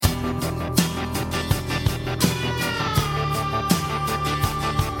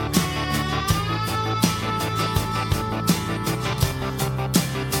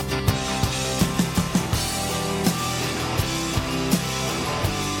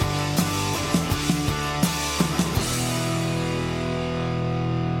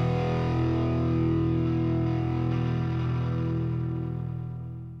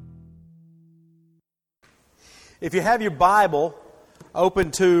If you have your Bible, open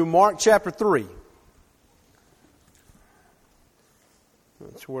to Mark chapter 3.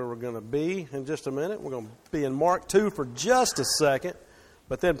 That's where we're going to be in just a minute. We're going to be in Mark 2 for just a second,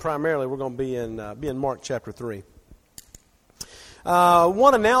 but then primarily we're going to be in Mark chapter 3.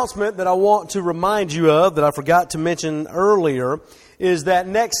 One announcement that I want to remind you of that I forgot to mention earlier is that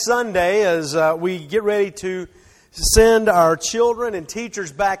next Sunday, as we get ready to send our children and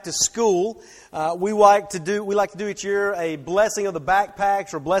teachers back to school, we like to do each year a blessing of the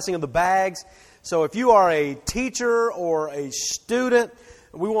backpacks or blessing of the bags. So if you are a teacher or a student,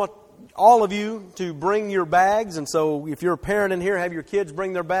 we want all of you to bring your bags. And so if you're a parent in here, have your kids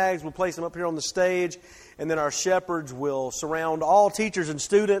bring their bags. We'll place them up here on the stage. And then our shepherds will surround all teachers and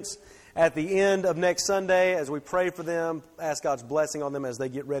students at the end of next Sunday as we pray for them, ask God's blessing on them as they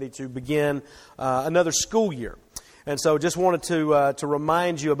get ready to begin another school year. And so just wanted to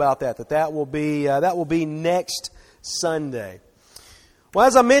remind you about that will be next Sunday. Well,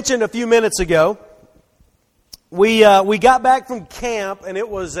 as I mentioned a few minutes ago, we got back from camp, and it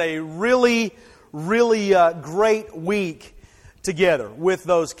was a really great week together with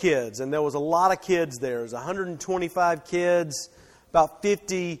those kids. And there was a lot of kids there. There was 125 kids, about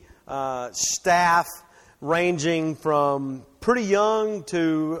 50 staff, ranging from pretty young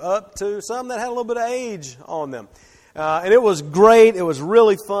to up to some that had a little bit of age on them. And it was great. It was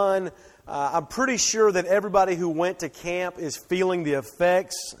really fun. I'm pretty sure that everybody who went to camp is feeling the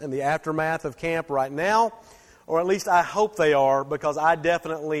effects and the aftermath of camp right now. Or at least I hope they are, because I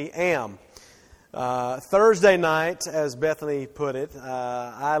definitely am. Thursday night, as Bethany put it,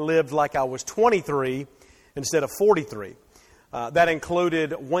 I lived like I was 23 instead of 43. That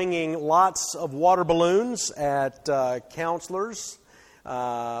included winging lots of water balloons at counselors,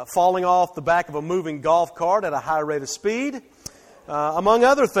 falling off the back of a moving golf cart at a high rate of speed, among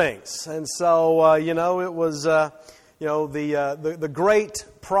other things. And so, it was, the great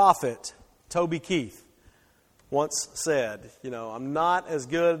prophet Toby Keith once said, I'm not as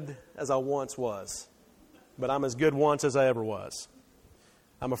good as I once was, but I'm as good once as I ever was.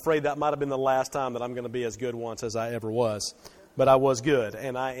 I'm afraid that might have been the last time that I'm going to be as good once as I ever was. But I was good,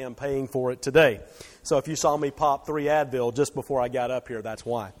 and I am paying for it today. So if you saw me pop 3 Advil just before I got up here, that's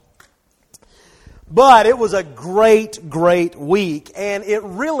why. But it was a great week, and it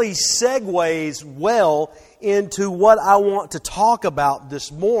really segues well into what I want to talk about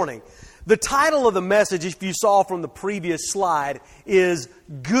this morning. The title of the message, if you saw from the previous slide, is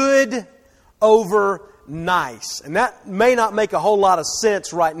Good Over Nice. And that may not make a whole lot of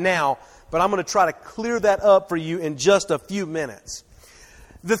sense right now, but I'm going to try to clear that up for you in just a few minutes.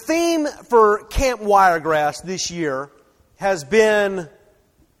 The theme for Camp Wiregrass this year has been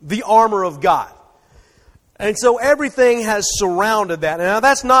the armor of God. And so everything has surrounded that. Now,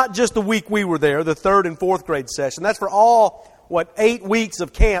 that's not just the week we were there, the 3rd and 4th grade session. That's for all 8 weeks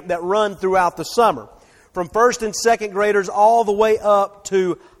of camp that run throughout the summer. From 1st and 2nd graders all the way up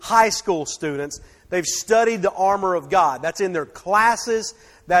to high school students, they've studied the armor of God. That's in their classes.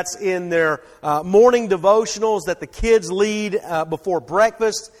 That's in their morning devotionals that the kids lead before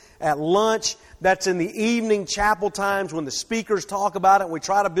breakfast, at lunch. That's in the evening chapel times when the speakers talk about it. We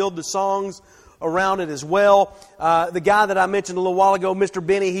try to build the songs around it as well. The guy that I mentioned a little while ago, Mr.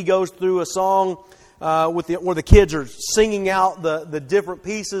 Benny, he goes through a song where the kids are singing out the different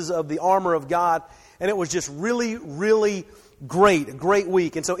pieces of the armor of God. And it was just really great, a great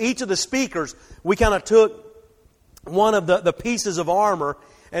week. And so each of the speakers, we kind of took one of the pieces of armor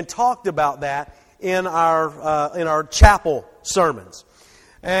and talked about that in our chapel sermons.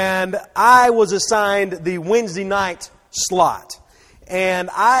 And I was assigned the Wednesday night slot. And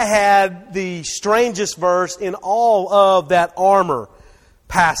I had the strangest verse in all of that armor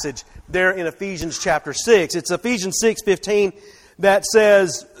passage there in Ephesians chapter 6. It's Ephesians 6:15 that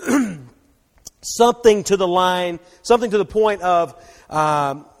says something to the point of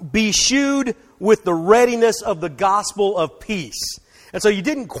be shewed with the readiness of the gospel of peace. And so you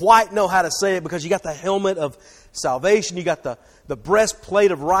didn't quite know how to say it because you got the helmet of salvation, you got the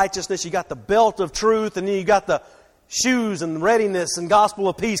breastplate of righteousness, you got the belt of truth, and then you got the shoes and readiness and gospel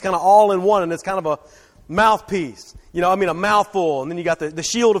of peace kind of all in one, and it's kind of a mouthpiece. A mouthful, and then you got the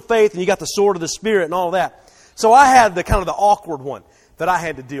shield of faith, and you got the sword of the Spirit and all that. So I had the awkward one that I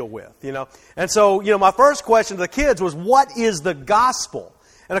had to deal with, And so, my first question to the kids was, what is the gospel?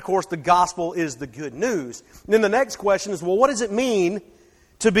 And of course, the gospel is the good news. And then the next question is, well, what does it mean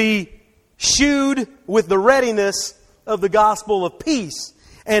to be shewed with the readiness of the gospel of peace?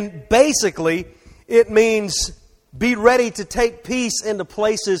 And basically, it means be ready to take peace into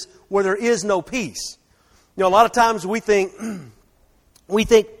places where there is no peace. A lot of times we think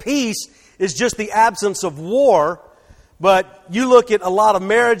peace is just the absence of war. But you look at a lot of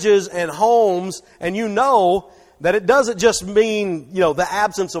marriages and homes, and you know that it doesn't just mean, the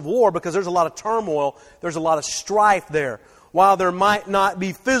absence of war, because there's a lot of turmoil, there's a lot of strife there. While there might not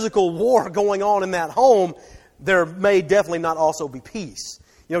be physical war going on in that home, there may definitely not also be peace.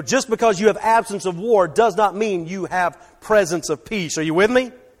 Just because you have absence of war does not mean you have presence of peace. Are you with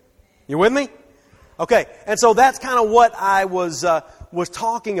me? You with me? Okay, and so that's kind of what I was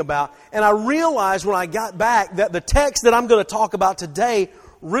talking about. And I realized when I got back that the text that I'm going to talk about today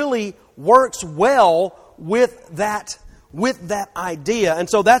really works well with that idea. And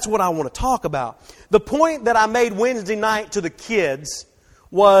so that's what I want to talk about. The point that I made Wednesday night to the kids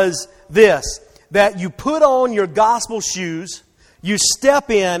was this, that you put on your gospel shoes, you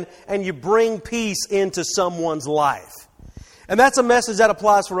step in, and you bring peace into someone's life. And that's a message that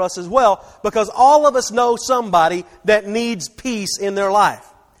applies for us as well, because all of us know somebody that needs peace in their life.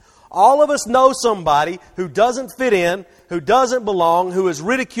 All of us know somebody who doesn't fit in, who doesn't belong, who is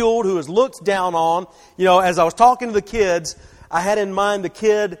ridiculed, who is looked down on. As I was talking to the kids, I had in mind the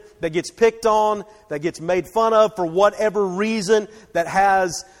kid that gets picked on, that gets made fun of for whatever reason, that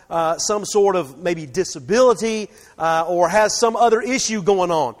has some sort of maybe disability or has some other issue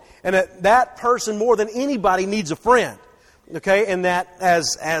going on. And that person more than anybody needs a friend. Okay, and that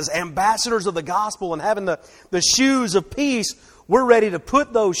as ambassadors of the gospel and having the shoes of peace, we're ready to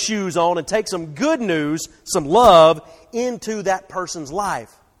put those shoes on and take some good news, some love, into that person's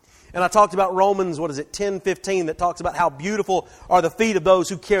life. And I talked about Romans, 10:15, that talks about how beautiful are the feet of those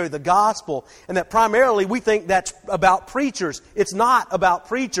who carry the gospel. And that primarily we think that's about preachers. It's not about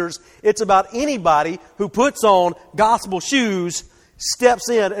preachers. It's about anybody who puts on gospel shoes, steps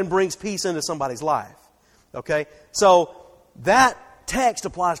in, and brings peace into somebody's life. Okay, so that text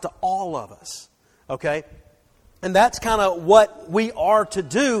applies to all of us, okay? And that's kind of what we are to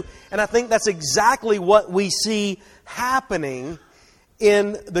do, and I think that's exactly what we see happening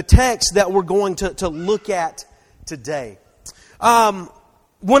in the text that we're going to look at today.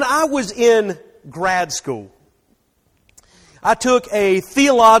 When I was in grad school, I took a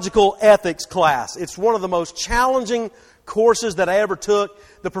theological ethics class. It's one of the most challenging courses that I ever took.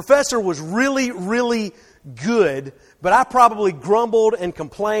 The professor was really, really good, but I probably grumbled and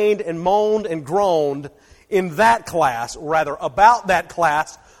complained and moaned and groaned in that class, or rather about that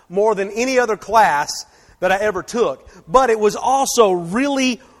class, more than any other class that I ever took. But it was also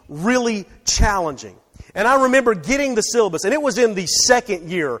really, really challenging. And I remember getting the syllabus, and it was in the second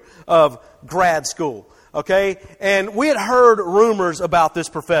year of grad school, okay? And we had heard rumors about this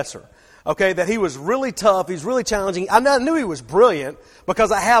professor. Okay, that he was really tough, he's really challenging. I knew he was brilliant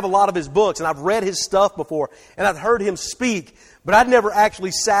because I have a lot of his books and I've read his stuff before and I've heard him speak, but I'd never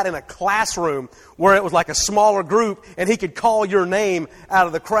actually sat in a classroom where it was like a smaller group and he could call your name out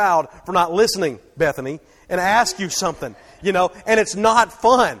of the crowd for not listening, Bethany, and ask you something, and it's not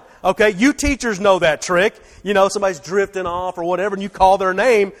fun. Okay, you teachers know that trick. Somebody's drifting off or whatever, and you call their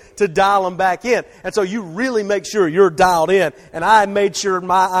name to dial them back in. And so you really make sure you're dialed in. And I made sure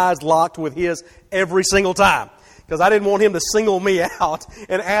my eyes locked with his every single time, because I didn't want him to single me out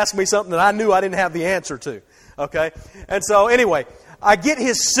and ask me something that I knew I didn't have the answer to. Okay, and so anyway, I get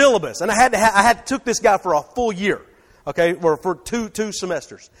his syllabus, and I took this guy for a full year. Okay, or for two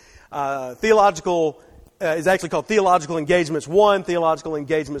semesters. Theological. Is actually called Theological Engagements 1, Theological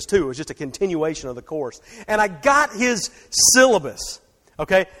Engagements 2. It was just a continuation of the course. And I got his syllabus.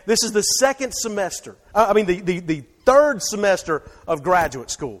 Okay? This is the second semester. The third semester of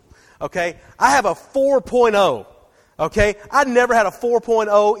graduate school. Okay? I have a 4.0. Okay? I'd never had a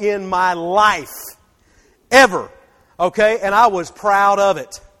 4.0 in my life. Ever. Okay? And I was proud of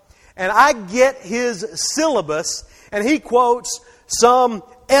it. And I get his syllabus, and he quotes some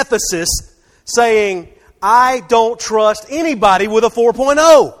ethicist saying, I don't trust anybody with a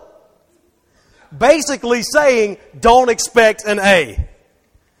 4.0. Basically saying, don't expect an A.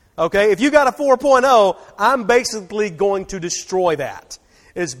 Okay, if you got a 4.0, I'm basically going to destroy that.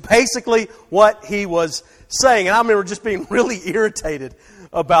 Is basically what he was saying. And I remember just being really irritated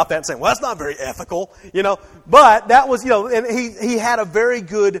about that, saying, well, that's not very ethical, But that was, and he had a very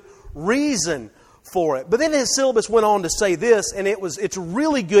good reason for it. But then his syllabus went on to say this, and it's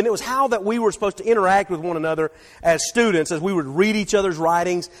really good. And it was how that we were supposed to interact with one another as students, as we would read each other's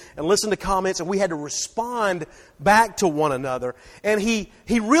writings and listen to comments, and we had to respond back to one another. And he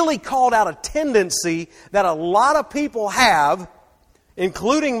really called out a tendency that a lot of people have,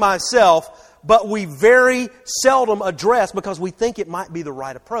 including myself, but we very seldom address because we think it might be the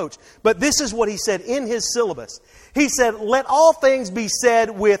right approach. But this is what he said in his syllabus. He said, let all things be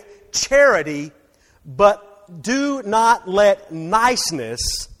said with charity, but do not let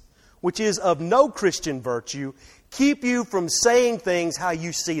niceness which is of no Christian virtue, keep you from saying things how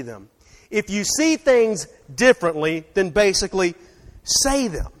you see them. If you see things differently, then basically say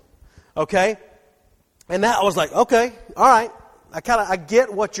them. Okay? And that I was like, okay, all right. I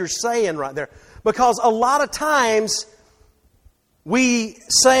get what you're saying right there. Because a lot of times we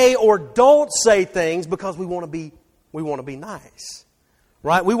say or don't say things because we want to be nice.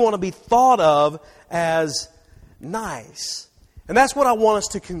 Right? We want to be thought of as nice. And that's what I want us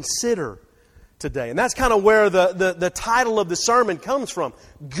to consider today. And that's kind of where the title of the sermon comes from.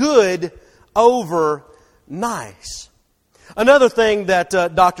 Good over nice. Another thing that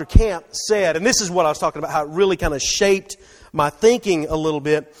Dr. Camp said, and this is what I was talking about, how it really kind of shaped my thinking a little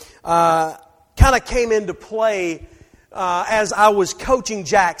bit, kind of came into play as I was coaching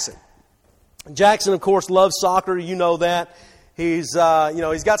Jackson. Jackson, of course, loves soccer. You know that. He's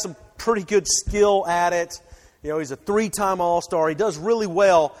got some pretty good skill at it. He's a 3-time All-Star. He does really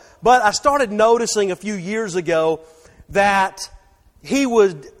well. But I started noticing a few years ago that he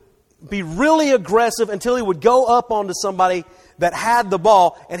would be really aggressive until he would go up onto somebody that had the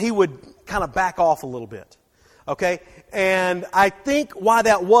ball, and he would kind of back off a little bit. Okay? And I think why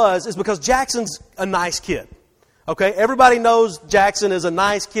that is because Jackson's a nice kid. Okay? Everybody knows Jackson is a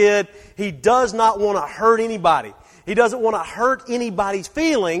nice kid. He does not want to hurt anybody. He doesn't want to hurt anybody's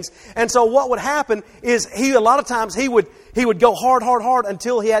feelings. And so what would happen is a lot of times he would go hard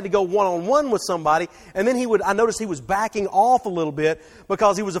until he had to go one-on-one with somebody. And then I noticed he was backing off a little bit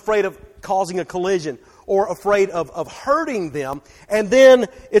because he was afraid of causing a collision or afraid of hurting them. And then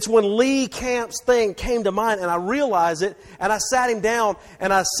it's when Lee Camp's thing came to mind and I realized it. And I sat him down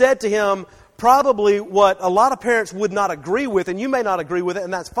and I said to him probably what a lot of parents would not agree with, and you may not agree with it,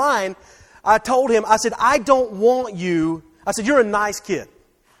 and that's fine. I told him, I said, you're a nice kid.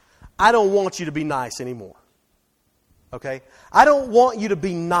 I don't want you to be nice anymore. Okay? I don't want you to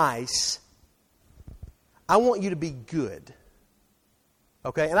be nice. I want you to be good.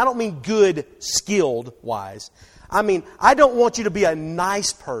 Okay? And I don't mean good skilled wise. I mean, I don't want you to be a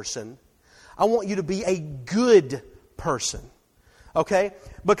nice person. I want you to be a good person. Okay?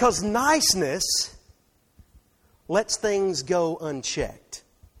 Because niceness lets things go unchecked.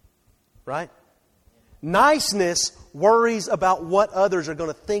 Right? Niceness worries about what others are going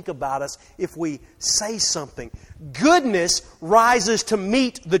to think about us if we say something. Goodness rises to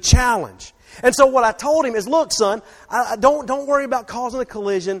meet the challenge. And so what I told him is, look, son, don't worry about causing a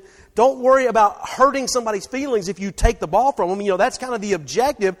collision. Don't worry about hurting somebody's feelings if you take the ball from them. That's kind of the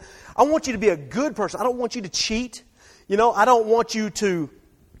objective. I want you to be a good person. I don't want you to cheat. I don't want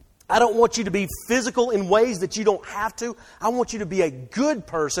you to be physical in ways that you don't have to. I want you to be a good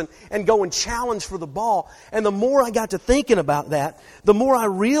person and go and challenge for the ball. And the more I got to thinking about that, the more I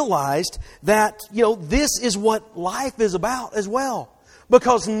realized that, this is what life is about as well.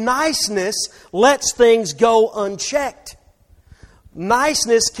 Because niceness lets things go unchecked.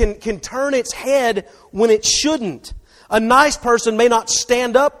 Niceness can turn its head when it shouldn't. A nice person may not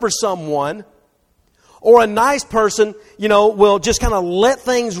stand up for someone. Or a nice person, will just kind of let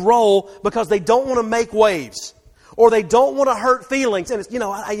things roll because they don't want to make waves, or they don't want to hurt feelings. And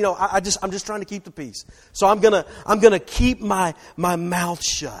it's, I'm just trying to keep the peace. So I'm gonna keep my mouth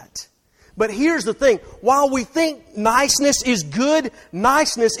shut. But here's the thing: while we think niceness is good,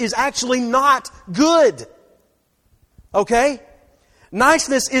 niceness is actually not good. Okay?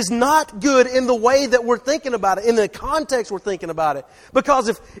 Niceness is not good in the way that we're thinking about it, in the context we're thinking about it. Because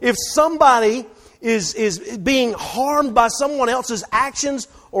if somebody is being harmed by someone else's actions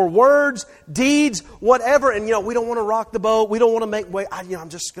or words, deeds, whatever, and we don't want to rock the boat, we don't want to make way. I'm not going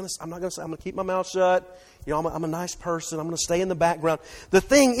to say. I'm going to keep my mouth shut. I'm a nice person. I'm going to stay in the background. The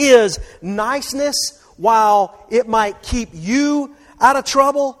thing is, niceness, while it might keep you out of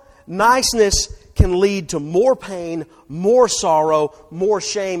trouble, niceness can lead to more pain, more sorrow, more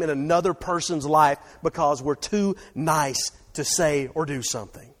shame in another person's life because we're too nice to say or do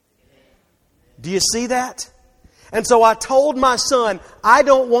something. Do you see that? And so I told my son, I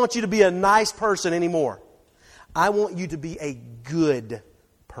don't want you to be a nice person anymore. I want you to be a good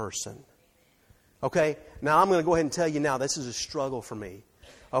person. Okay? Now I'm going to go ahead and tell you now, this is a struggle for me.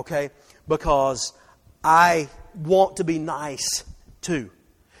 Okay? Because I want to be nice too.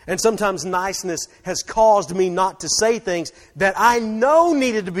 And sometimes niceness has caused me not to say things that I know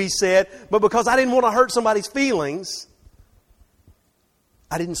needed to be said, but because I didn't want to hurt somebody's feelings,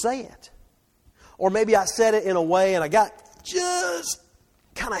 I didn't say it. Or maybe I said it in a way and I got just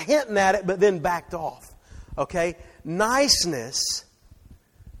kind of hinting at it, but then backed off. Okay? Niceness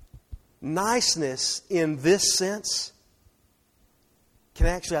in this sense can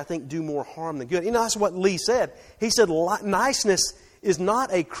actually, I think, do more harm than good. That's what Lee said. He said niceness is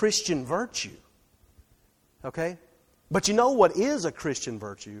not a Christian virtue. Okay? But you know what is a Christian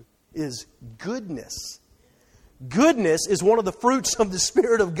virtue? Is goodness. Goodness is one of the fruits of the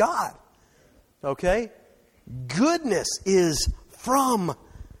Spirit of God. Okay? Goodness is from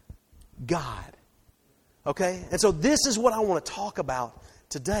God. Okay? And so this is what I want to talk about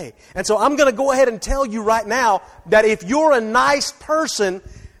today. And so I'm going to go ahead and tell you right now that if you're a nice person,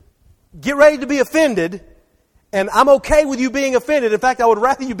 get ready to be offended. And I'm okay with you being offended. In fact, I would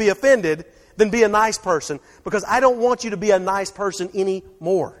rather you be offended than be a nice person, because I don't want you to be a nice person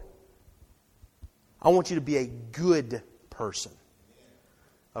anymore. I want you to be a good person.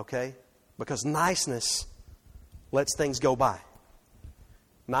 Okay? Because niceness lets things go by.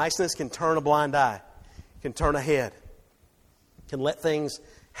 Niceness can turn a blind eye, can turn a head, can let things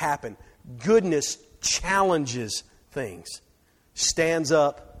happen. Goodness challenges things, stands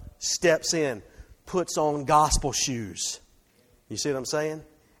up, steps in, puts on gospel shoes. You see what I'm saying?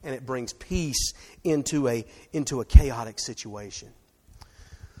 And it brings peace into a chaotic situation.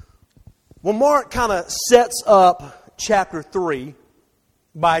 Well, Mark kind of sets up chapter 3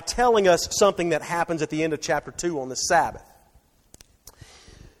 by telling us something that happens at the end of chapter 2 on the Sabbath.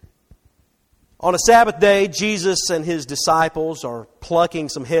 On a Sabbath day, Jesus and His disciples are plucking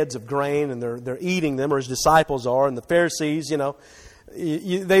some heads of grain, and they're eating them, or His disciples are, and the Pharisees,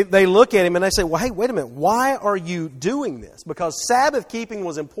 they look at Him and they say, well, hey, wait a minute, why are you doing this? Because Sabbath keeping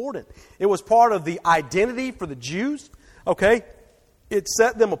was important. It was part of the identity for the Jews, okay? It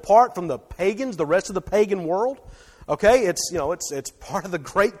set them apart from the pagans, the rest of the pagan world. Okay, it's part of the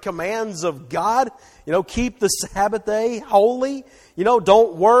great commands of God. Keep the Sabbath day holy.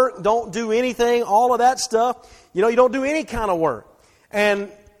 Don't work, don't do anything, all of that stuff. You don't do any kind of work. And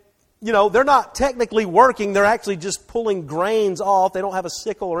they're not technically working. They're actually just pulling grains off. They don't have a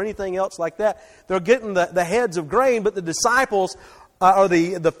sickle or anything else like that. They're getting the heads of grain, but the disciples or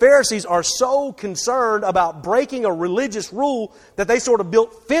the Pharisees are so concerned about breaking a religious rule that they sort of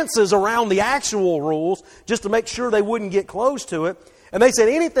built fences around the actual rules just to make sure they wouldn't get close to it. And they said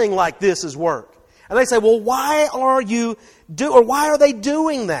anything like this is work. And they say, well, why are they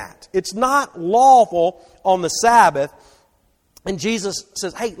doing that? It's not lawful on the Sabbath. And Jesus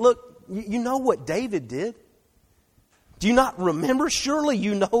says, hey, look, you know what David did? Do you not remember? Surely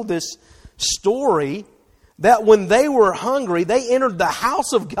you know this story, that when they were hungry, they entered the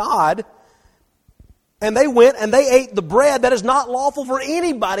house of God, and they went and they ate the bread that is not lawful for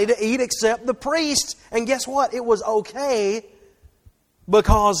anybody to eat except the priests. And guess what? It was okay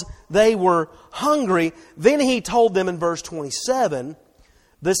because they were hungry. Then He told them in verse 27,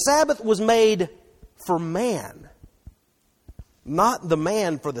 the Sabbath was made for man, not the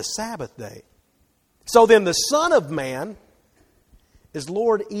man for the Sabbath day. So then the Son of Man is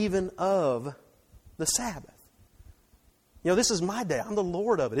Lord even of the Sabbath. This is my day. I'm the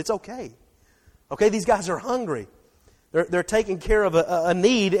Lord of it. It's okay. Okay, these guys are hungry. They're taking care of a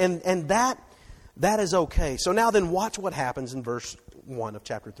need, and that is okay. So now then watch what happens in verse 1 of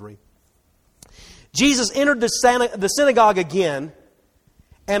chapter 3. Jesus entered the synagogue again,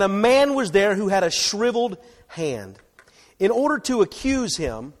 and a man was there who had a shriveled hand. In order to accuse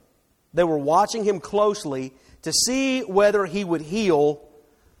Him, they were watching Him closely to see whether He would heal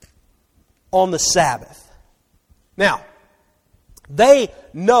on the Sabbath. Now, they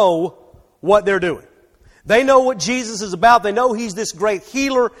know what they're doing. They know what Jesus is about. They know He's this great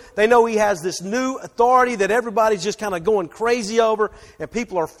healer. They know He has this new authority that everybody's just kind of going crazy over. And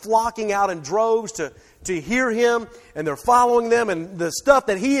people are flocking out in droves to hear Him. And they're following them. And the stuff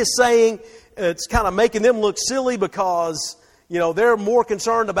that He is saying, it's kind of making them look silly because, they're more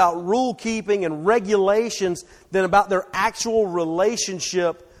concerned about rule keeping and regulations than about their actual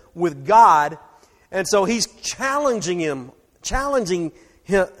relationship with God. And so He's challenging them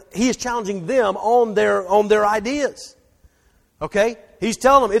on their ideas. Okay? He's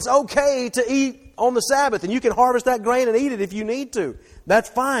telling them it's okay to eat on the Sabbath, and you can harvest that grain and eat it if you need to. That's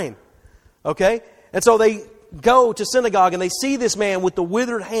fine. Okay? And so they go to synagogue and they see this man with the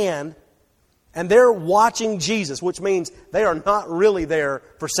withered hand, and they're watching Jesus, which means they are not really there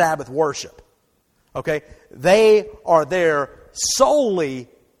for Sabbath worship. Okay? They are there solely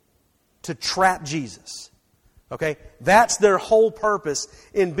to trap Jesus. Okay? That's their whole purpose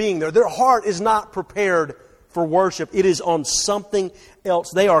in being there. Their heart is not prepared for worship. It is on something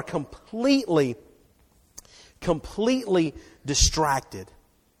else. They are completely distracted.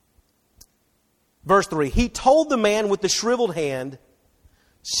 Verse 3, He told the man with the shriveled hand,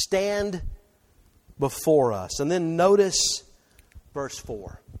 stand before us. And then notice verse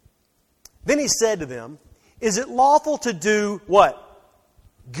 4. Then He said to them, is it lawful to do what?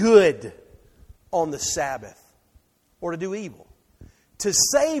 Good on the Sabbath, or to do evil? to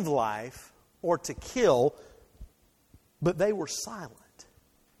save life or to kill, but they were silent.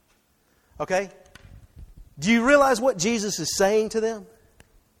 Okay? Do you realize what Jesus is saying to them?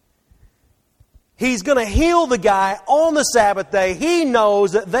 He's going to heal the guy on the Sabbath day. He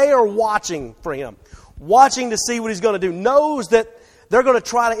knows that they are watching for him, watching to see what he's going to do, knows that they're going to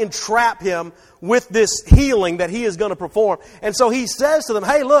try to entrap him with this healing that he is going to perform. And so he says to them,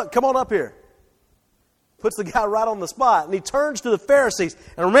 hey, look, come on up here. Puts the guy right on the spot. And he turns to the Pharisees.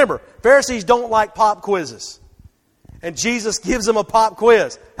 And remember, Pharisees don't like pop quizzes. And Jesus gives them a pop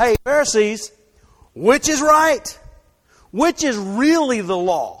quiz. Hey, Pharisees, which is right? Which is really the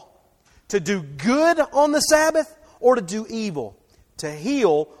law? To do good on the Sabbath or to do evil? To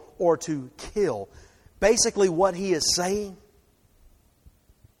heal or to kill? Basically what he is saying,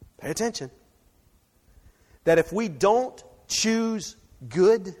 pay attention, that if we don't choose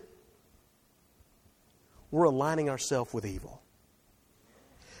good, we're aligning ourselves with evil.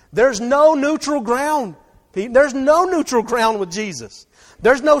 There's no neutral ground. There's no neutral ground with Jesus.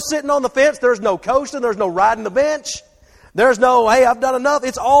 There's no sitting on the fence. There's no coasting. There's no riding the bench. There's no, hey, I've done enough.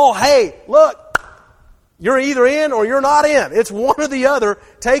 It's all, hey, look, you're either in or you're not in. It's one or the other.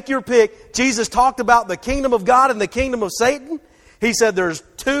 Take your pick. Jesus talked about the kingdom of God and the kingdom of Satan. He said there's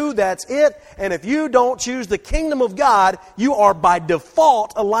two, that's it. And if you don't choose the kingdom of God, you are by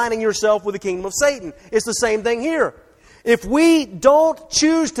default aligning yourself with the kingdom of Satan. It's the same thing here. If we don't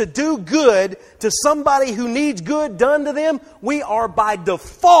choose to do good to somebody who needs good done to them, we are by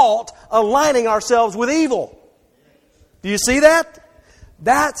default aligning ourselves with evil. Do you see that?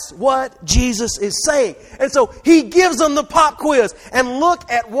 That's what Jesus is saying. And so He gives them the pop quiz. And look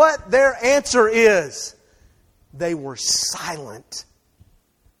at what their answer is. They were silent.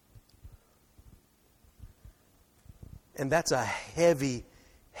 And that's a heavy,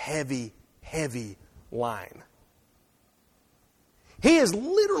 heavy, heavy line. He is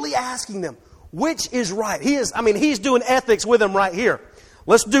literally asking them, which is right? He's doing ethics with them right here.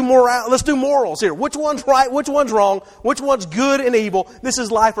 Let's do morals here. Which one's right? Which one's wrong? Which one's good and evil? This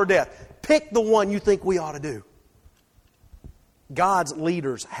is life or death. Pick the one you think we ought to do. God's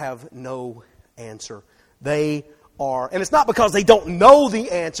leaders have no answer. They are, and it's not because they don't know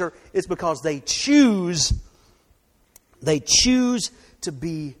the answer, it's because they choose to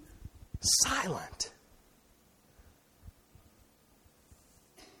be silent.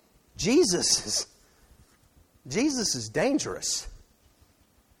 Jesus is dangerous.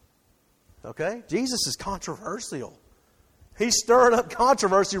 Okay? Jesus is controversial. He's stirring up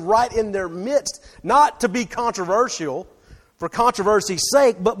controversy right in their midst. Not to be controversial for controversy's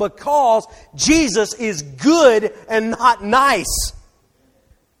sake, but because Jesus is good and not nice.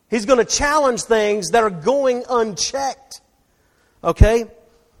 He's going to challenge things that are going unchecked. Okay?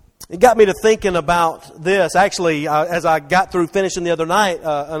 It got me to thinking about this. Actually, as I got through finishing the other night,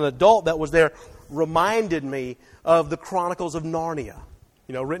 an adult that was there reminded me of the Chronicles of Narnia.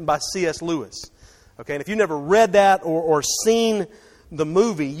 Written by C.S. Lewis. Okay, and if you've never read that or seen the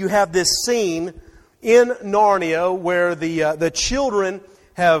movie, you have this scene in Narnia where the children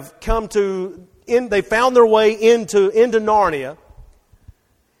have they found their way into Narnia,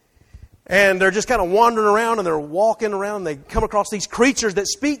 and they're just kind of wandering around and they're walking around and they come across these creatures that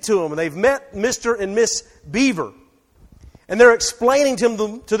speak to them, and they've met Mr. and Miss Beaver, and they're explaining to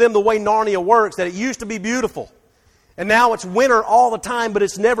them the way Narnia works, that it used to be beautiful. And now it's winter all the time, but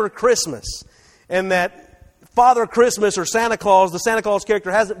it's never Christmas. And that Father Christmas or Santa Claus, the Santa Claus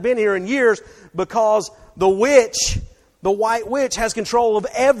character, hasn't been here in years because the White Witch, has control of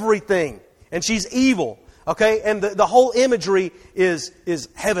everything. And she's evil. Okay? And the whole imagery is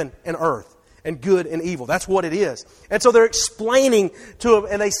heaven and earth and good and evil. That's what it is. And so they're explaining to him,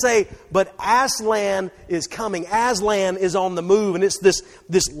 and they say, but Aslan is coming. Aslan is on the move, and it's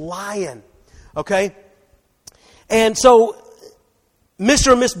this lion. Okay? And so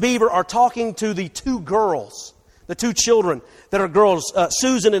Mr. and Miss Beaver are talking to the two girls, the two children that are girls,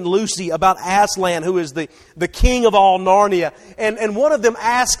 Susan and Lucy, about Aslan, who is the king of all Narnia. And one of them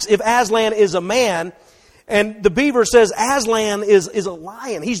asks if Aslan is a man, and the Beaver says Aslan is a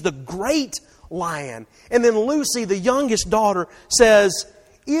lion. He's the great lion. And then Lucy, the youngest daughter, says,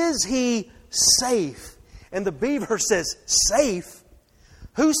 is he safe? And the Beaver says, safe?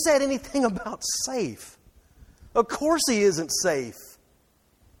 Who said anything about safe? Of course he isn't safe.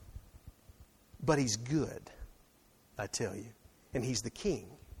 But he's good, I tell you. And he's the king.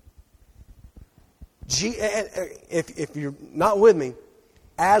 If you're not with me,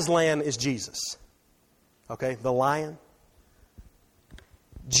 Aslan is Jesus. Okay, the lion.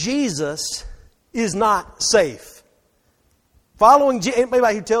 Jesus is not safe.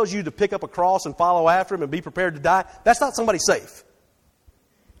 Anybody who tells you to pick up a cross and follow after him and be prepared to die, that's not somebody safe.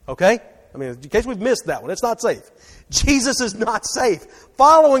 Okay? I mean, in case we've missed that one, it's not safe. Jesus is not safe.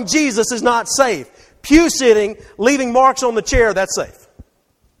 Following Jesus is not safe. Pew sitting, leaving marks on the chair, that's safe.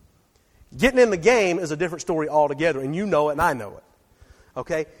 Getting in the game is a different story altogether, and you know it and I know it.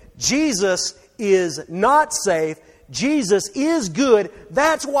 Okay? Jesus is not safe. Jesus is good.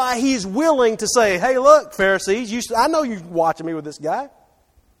 That's why He's willing to say, hey, look, Pharisees, I know you're watching me with this guy.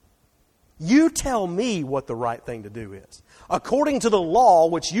 You tell me what the right thing to do is. According to the law,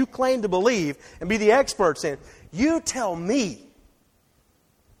 which you claim to believe and be the experts in, you tell me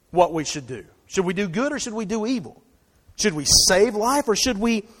what we should do. Should we do good or should we do evil? Should we save life or should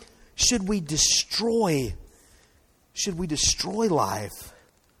we destroy? Should we destroy life?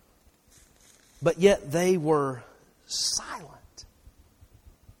 But yet they were silent.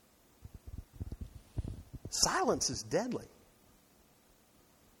 Silence is deadly.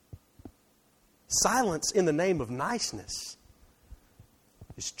 Silence in the name of niceness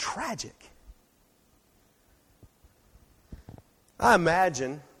is tragic. I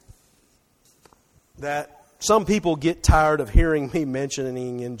imagine that some people get tired of hearing me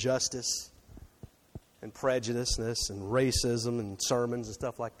mentioning injustice and prejudice and racism and sermons and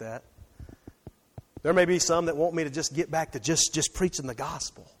stuff like that. There may be some that want me to just get back to just preaching the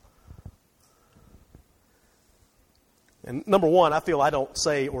gospel. And number one, I feel I don't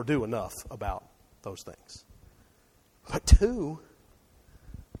say or do enough about those things. But two,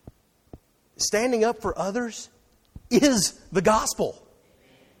 standing up for others is the gospel.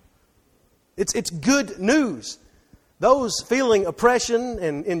 It's good news. Those feeling oppression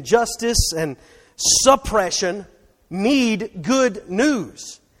and injustice and suppression need good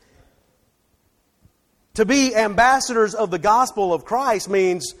news. To be ambassadors of the gospel of Christ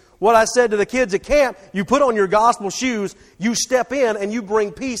means what I said to the kids at camp, you put on your gospel shoes, you step in and you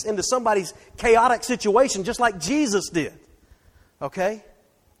bring peace into somebody's chaotic situation just like Jesus did. Okay?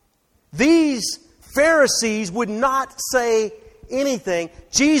 These Pharisees would not say anything.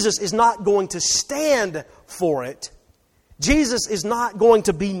 Jesus is not going to stand for it. Jesus is not going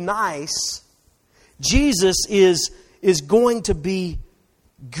to be nice. Jesus is going to be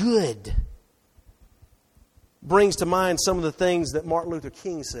good. Brings to mind some of the things that Martin Luther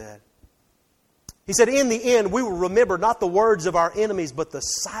King said. He said, in the end, we will remember not the words of our enemies, but the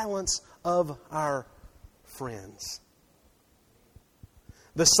silence of our friends.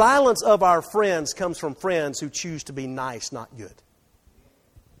 The silence of our friends comes from friends who choose to be nice, not good.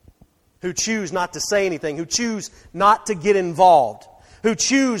 Who choose not to say anything. Who choose not to get involved. Who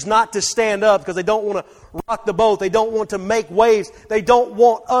choose not to stand up because they don't want to rock the boat. They don't want to make waves. They don't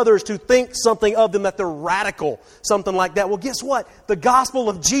want others to think something of them that they're radical. Something like that. Well, guess what? The gospel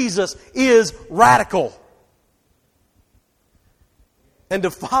of Jesus is radical. And to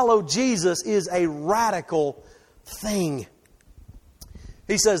follow Jesus is a radical thing.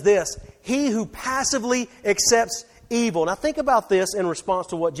 He says this, he who passively accepts evil. Now think about this in response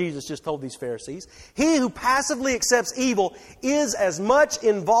to what Jesus just told these Pharisees. He who passively accepts evil is as much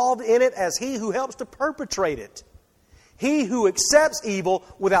involved in it as he who helps to perpetrate it. He who accepts evil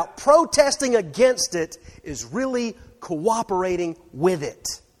without protesting against it is really cooperating with it.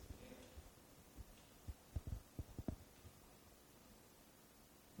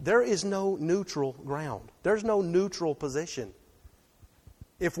 There is no neutral ground. There's no neutral position.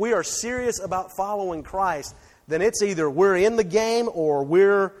 If we are serious about following Christ, then it's either we're in the game or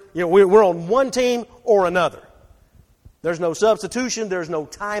we're on one team or another. There's no substitution. There's no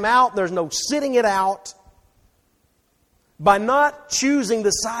timeout. There's no sitting it out. By not choosing the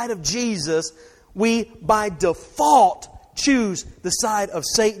side of Jesus, we by default choose the side of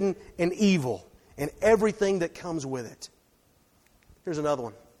Satan and evil and everything that comes with it. Here's another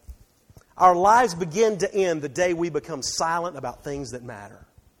one. Our lives begin to end the day we become silent about things that matter.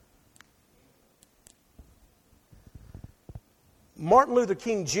 Martin Luther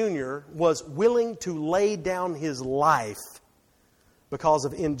King Jr. was willing to lay down his life because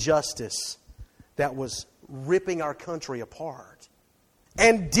of injustice that was ripping our country apart.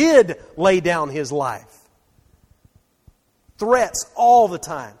 And did lay down his life. Threats all the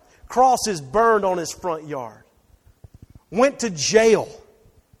time. Crosses burned on his front yard. Went to jail.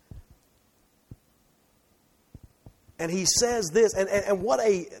 And he says this, and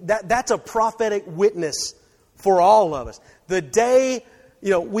that's a prophetic witness for all of us. The day,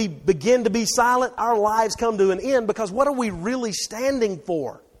 we begin to be silent, our lives come to an end because what are we really standing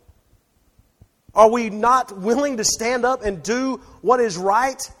for? Are we not willing to stand up and do what is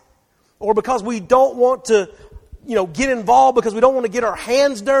right? Or because we don't want to, get involved, because we don't want to get our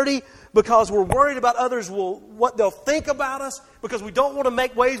hands dirty, because we're worried about others what they'll think about us, because we don't want to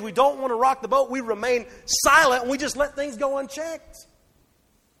make waves, we don't want to rock the boat, we remain silent and we just let things go unchecked.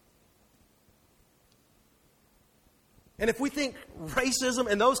 And if we think racism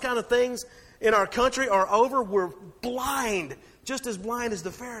and those kind of things in our country are over, we're blind, just as blind as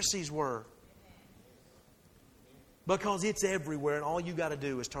the Pharisees were. Because it's everywhere, and all you got to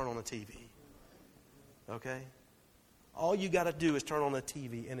do is turn on the TV. Okay? All you got to do is turn on the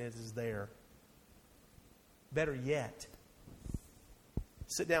TV, and it is there. Better yet,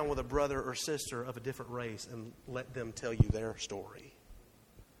 sit down with a brother or sister of a different race and let them tell you their story.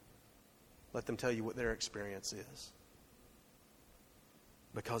 Let them tell you what their experience is.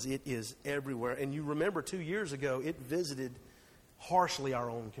 Because it is everywhere. And you remember 2 years ago, it visited harshly our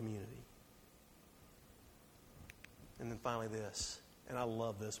own community. And then finally this, and I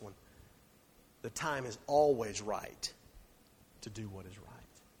love this one. The time is always right to do what is right.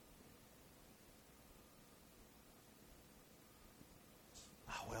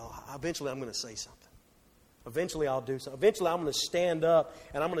 Oh, well, eventually I'm going to say something. Eventually I'll do something. Eventually I'm going to stand up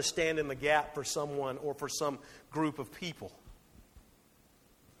and I'm going to stand in the gap for someone or for some group of people.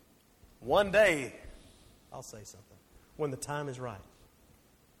 One day I'll say something when the time is right.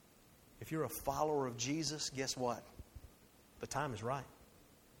 If you're a follower of Jesus, guess what? The time is right.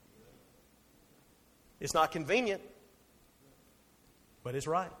 It's not convenient, but it's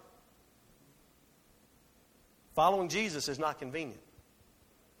right. Following Jesus is not convenient.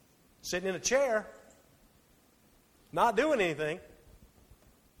 Sitting in a chair, not doing anything,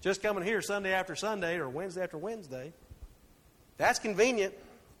 just coming here Sunday after Sunday or Wednesday after Wednesday, that's convenient.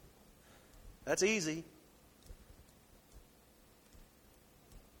 That's easy.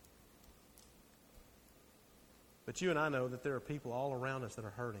 But you and I know that there are people all around us that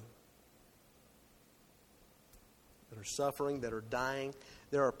are hurting, that are suffering, that are dying.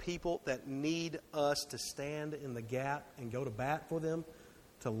 There are people that need us to stand in the gap and go to bat for them,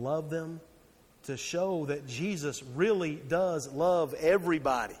 to love them, to show that Jesus really does love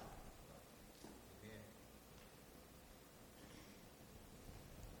everybody.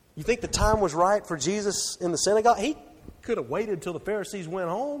 You think the time was right for Jesus in the synagogue? He could have waited until the Pharisees went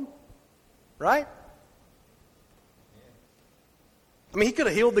home, right? I mean, he could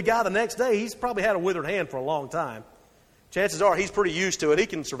have healed the guy the next day. He's probably had a withered hand for a long time. Chances are he's pretty used to it. He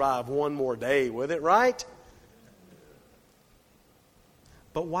can survive one more day with it, right?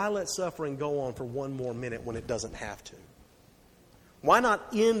 But why let suffering go on for one more minute when it doesn't have to? Why not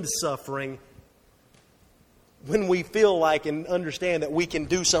end suffering when we feel like and understand that we can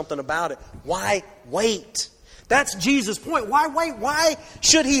do something about it? Why wait? That's Jesus' point. Why wait? Why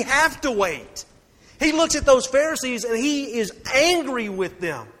should he have to wait? He looks at those Pharisees and he is angry with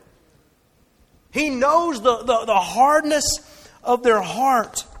them. He knows the hardness of their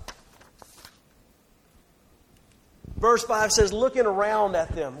heart. Verse 5 says, looking around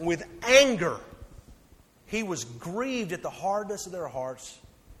at them with anger, he was grieved at the hardness of their hearts.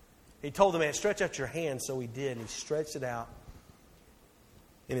 He told the man, stretch out your hand. So he did. And he stretched it out.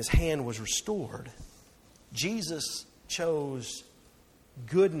 And his hand was restored. Jesus chose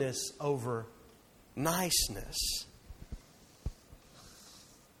goodness over niceness.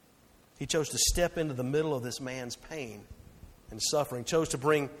 He chose to step into the middle of this man's pain and suffering. Chose to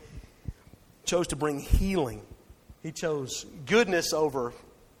bring healing. He chose goodness over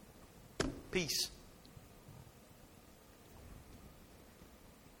peace.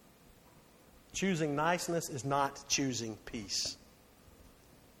 Choosing niceness is not choosing peace.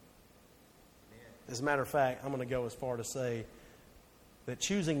 As a matter of fact, I'm going to go as far to say that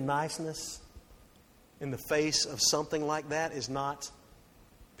choosing niceness in the face of something like that is not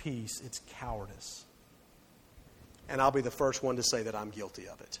peace, it's cowardice. And I'll be the first one to say that I'm guilty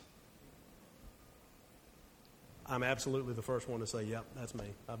of it. I'm absolutely the first one to say, yep, that's me.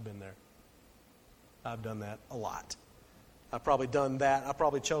 I've been there. I've done that a lot. I've probably done that. I've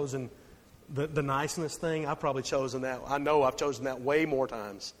probably chosen the niceness thing. I've probably chosen that. I know I've chosen that way more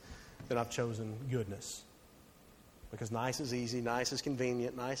times than I've chosen goodness. Because nice is easy, nice is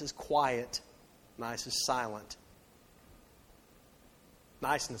convenient, nice is quiet, nice is silent.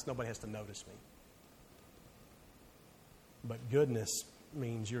 Niceness, nobody has to notice me. But goodness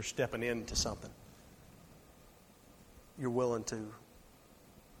means you're stepping into something. You're willing to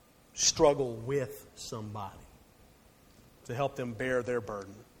struggle with somebody to help them bear their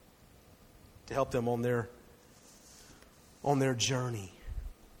burden, to help them on their journey.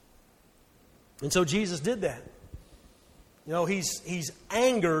 And so Jesus did that. You know, he's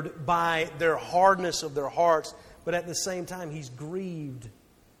angered by their hardness of their hearts, but at the same time he's grieved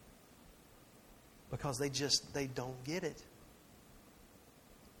because they don't get it.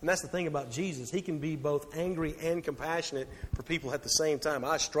 And that's the thing about Jesus. He can be both angry and compassionate for people at the same time.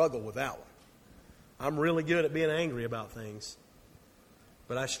 I struggle with that one. I'm really good at being angry about things,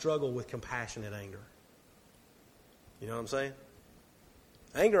 but I struggle with compassionate anger. You know what I'm saying?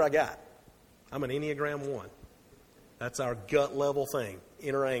 Anger I got. I'm an Enneagram 1. That's our gut level thing,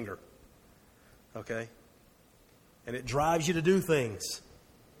 inner anger. Okay? And it drives you to do things.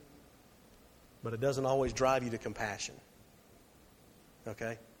 But it doesn't always drive you to compassion.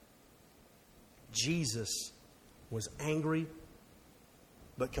 Okay? Jesus was angry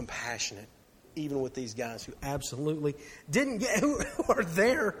but compassionate, even with these guys who absolutely who are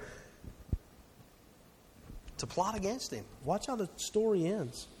there to plot against him. Watch how the story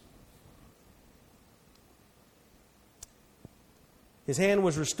ends. His hand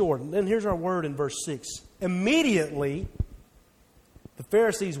was restored. And then here's our word in verse 6. Immediately, the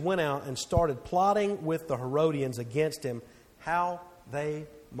Pharisees went out and started plotting with the Herodians against him, how they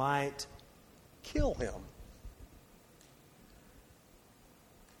might kill him.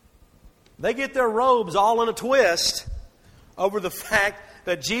 They get their robes all in a twist over the fact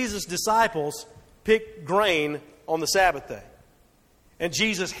that Jesus' disciples picked grain on the Sabbath day. And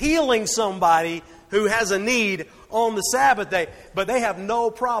Jesus healing somebody who has a need on the Sabbath day. But they have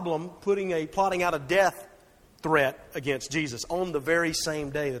no problem plotting out a death threat against Jesus on the very same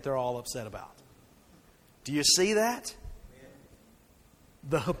day that they're all upset about. Do you see that?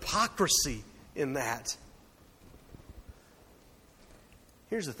 The hypocrisy in that.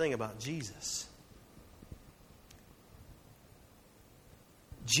 Here's the thing about Jesus.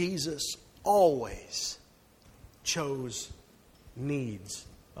 Jesus always chose needs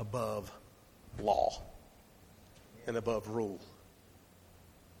above law and above rule.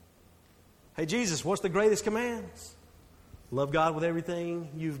 Hey, Jesus, what's the greatest commands? Love God with everything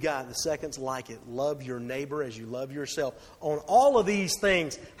you've got. The second's like it. Love your neighbor as you love yourself. On all of these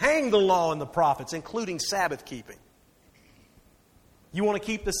things, hang the law and the prophets, including Sabbath keeping. You want to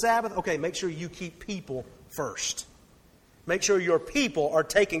keep the Sabbath? Okay, make sure you keep people first. Make sure your people are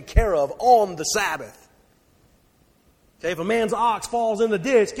taken care of on the Sabbath. Okay, if a man's ox falls in the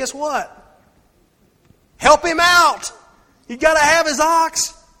ditch, guess what? Help him out. You got to have his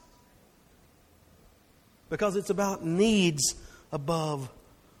ox. Because it's about needs above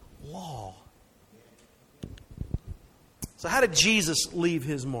law. So how did Jesus leave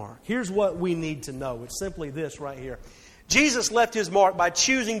his mark? Here's what we need to know. It's simply this right here. Jesus left his mark by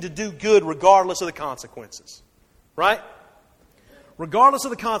choosing to do good regardless of the consequences. Right? Regardless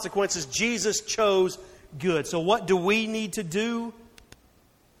of the consequences, Jesus chose good. So what do we need to do?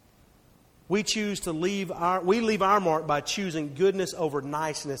 We leave our mark by choosing goodness over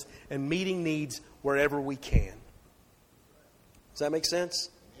niceness and meeting needs wherever we can. Does that make sense?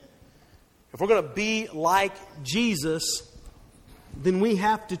 If we're going to be like Jesus, then we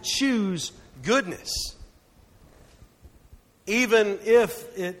have to choose goodness. Even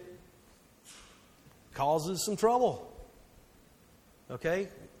if it causes some trouble. Okay?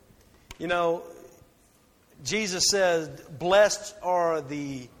 You know, Jesus said, blessed are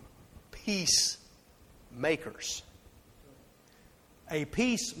the peacemakers. A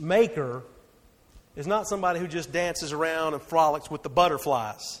peacemaker is not somebody who just dances around and frolics with the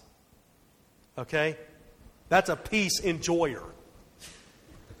butterflies. Okay? That's a peace enjoyer.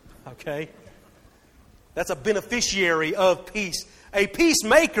 Okay? That's a beneficiary of peace. A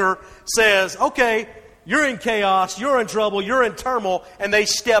peacemaker says, okay, you're in chaos, you're in trouble, you're in turmoil, and they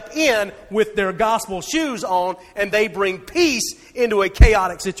step in with their gospel shoes on and they bring peace into a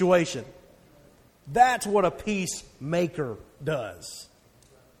chaotic situation. That's what a peacemaker does.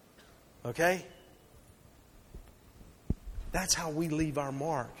 Okay? That's how we leave our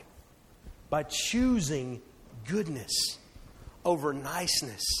mark. By choosing goodness over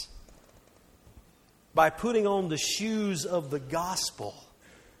niceness. By putting on the shoes of the gospel.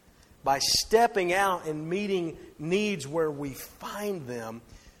 By stepping out and meeting needs where we find them.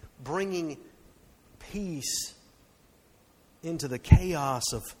 Bringing peace into the chaos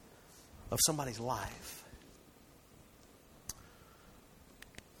of somebody's life.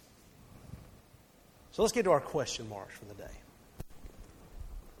 So let's get to our question marks for the day.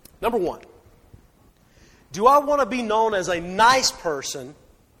 Number one, do I want to be known as a nice person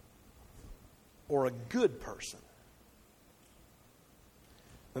or a good person?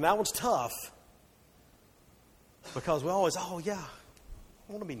 And that one's tough because we always, I want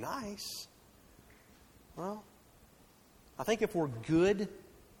to be nice. Well, I think if we're good,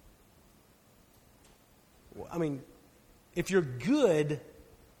 if you're good,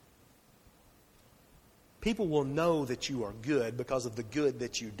 people will know that you are good because of the good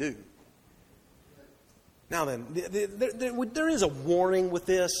that you do. Now then, there is a warning with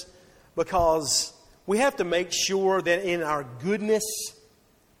this because we have to make sure that in our goodness,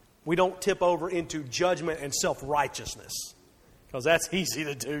 we don't tip over into judgment and self-righteousness. Because that's easy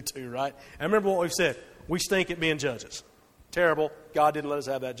to do too, right? And remember what we've said. we stink at being judges. Terrible. God didn't let us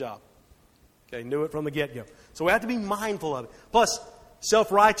have that job. Okay, knew it from the get-go. So we have to be mindful of it. Plus,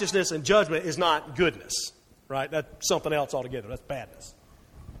 self-righteousness and judgment is not goodness, right? That's something else altogether. That's badness.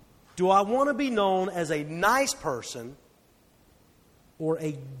 Do I want to be known as a nice person or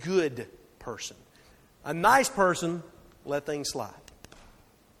a good person? A nice person, let things slide.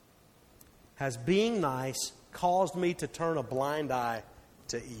 Has being nice caused me to turn a blind eye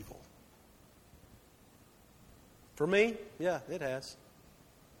to evil? For me, yeah, it has.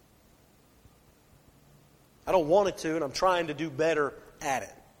 I don't want it to, and I'm trying to do better at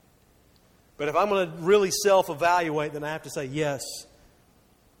it. But if I'm going to really self-evaluate, then I have to say, yes,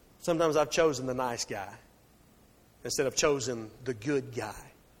 sometimes I've chosen the nice guy instead of chosen the good guy.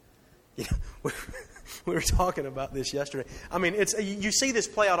 You know, we were talking about this yesterday. I mean, you see this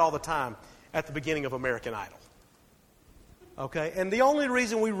play out all the time at the beginning of American Idol. Okay? And the only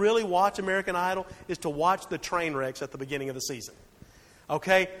reason we really watch American Idol is to watch the train wrecks at the beginning of the season.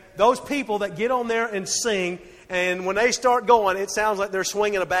 Okay? Those people that get on there and sing, and when they start going, it sounds like they're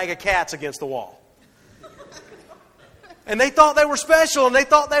swinging a bag of cats against the wall. And they thought they were special, and they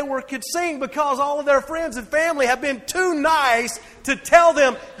thought they could sing because all of their friends and family have been too nice to tell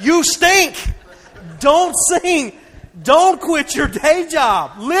them, you stink. Don't sing. Don't quit your day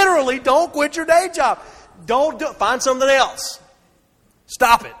job. Literally, don't quit your day job. Find something else.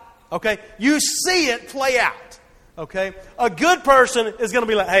 Stop it. Okay? You see it play out. Okay? A good person is going to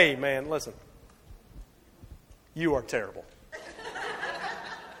be like, hey, man, listen. You are terrible.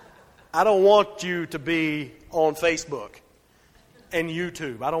 I don't want you to be on Facebook and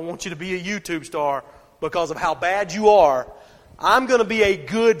YouTube. I don't want you to be a YouTube star because of how bad you are. I'm going to be a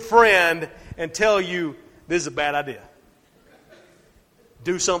good friend and tell you this is a bad idea.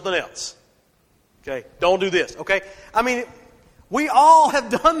 Do something else. Okay? Don't do this. Okay? I mean, we all have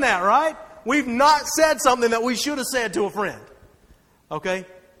done that, right? We've not said something that we should have said to a friend. Okay?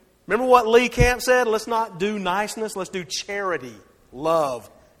 Remember what Lee Camp said? Let's not do niceness. Let's do charity, love,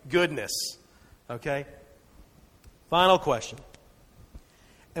 goodness. Okay? Final question.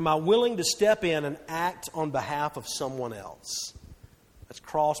 Am I willing to step in and act on behalf of someone else? That's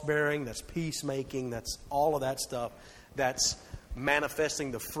cross-bearing, that's peacemaking, that's all of that stuff. That's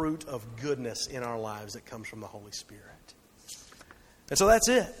manifesting the fruit of goodness in our lives that comes from the Holy Spirit. And so that's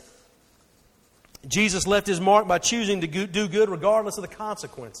it. Jesus left His mark by choosing to do good regardless of the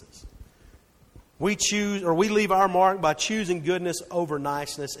consequences. We leave our mark by choosing goodness over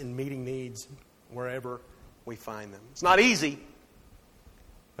niceness and meeting needs wherever we find them. It's not easy,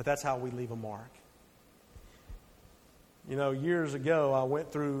 but that's how we leave a mark. You know, years ago, I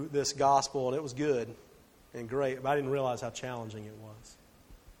went through this gospel, and it was good and great, but I didn't realize how challenging it was.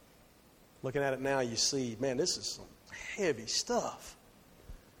 Looking at it now, you see, man, this is some heavy stuff.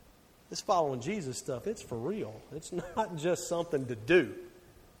 This following Jesus stuff, it's for real. It's not just something to do.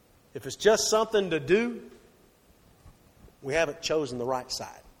 If it's just something to do, we haven't chosen the right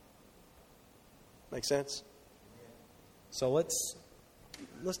side. Make sense? So let's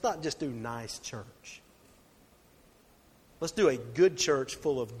not just do nice church. Let's do a good church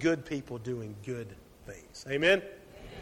full of good people doing good things. Amen?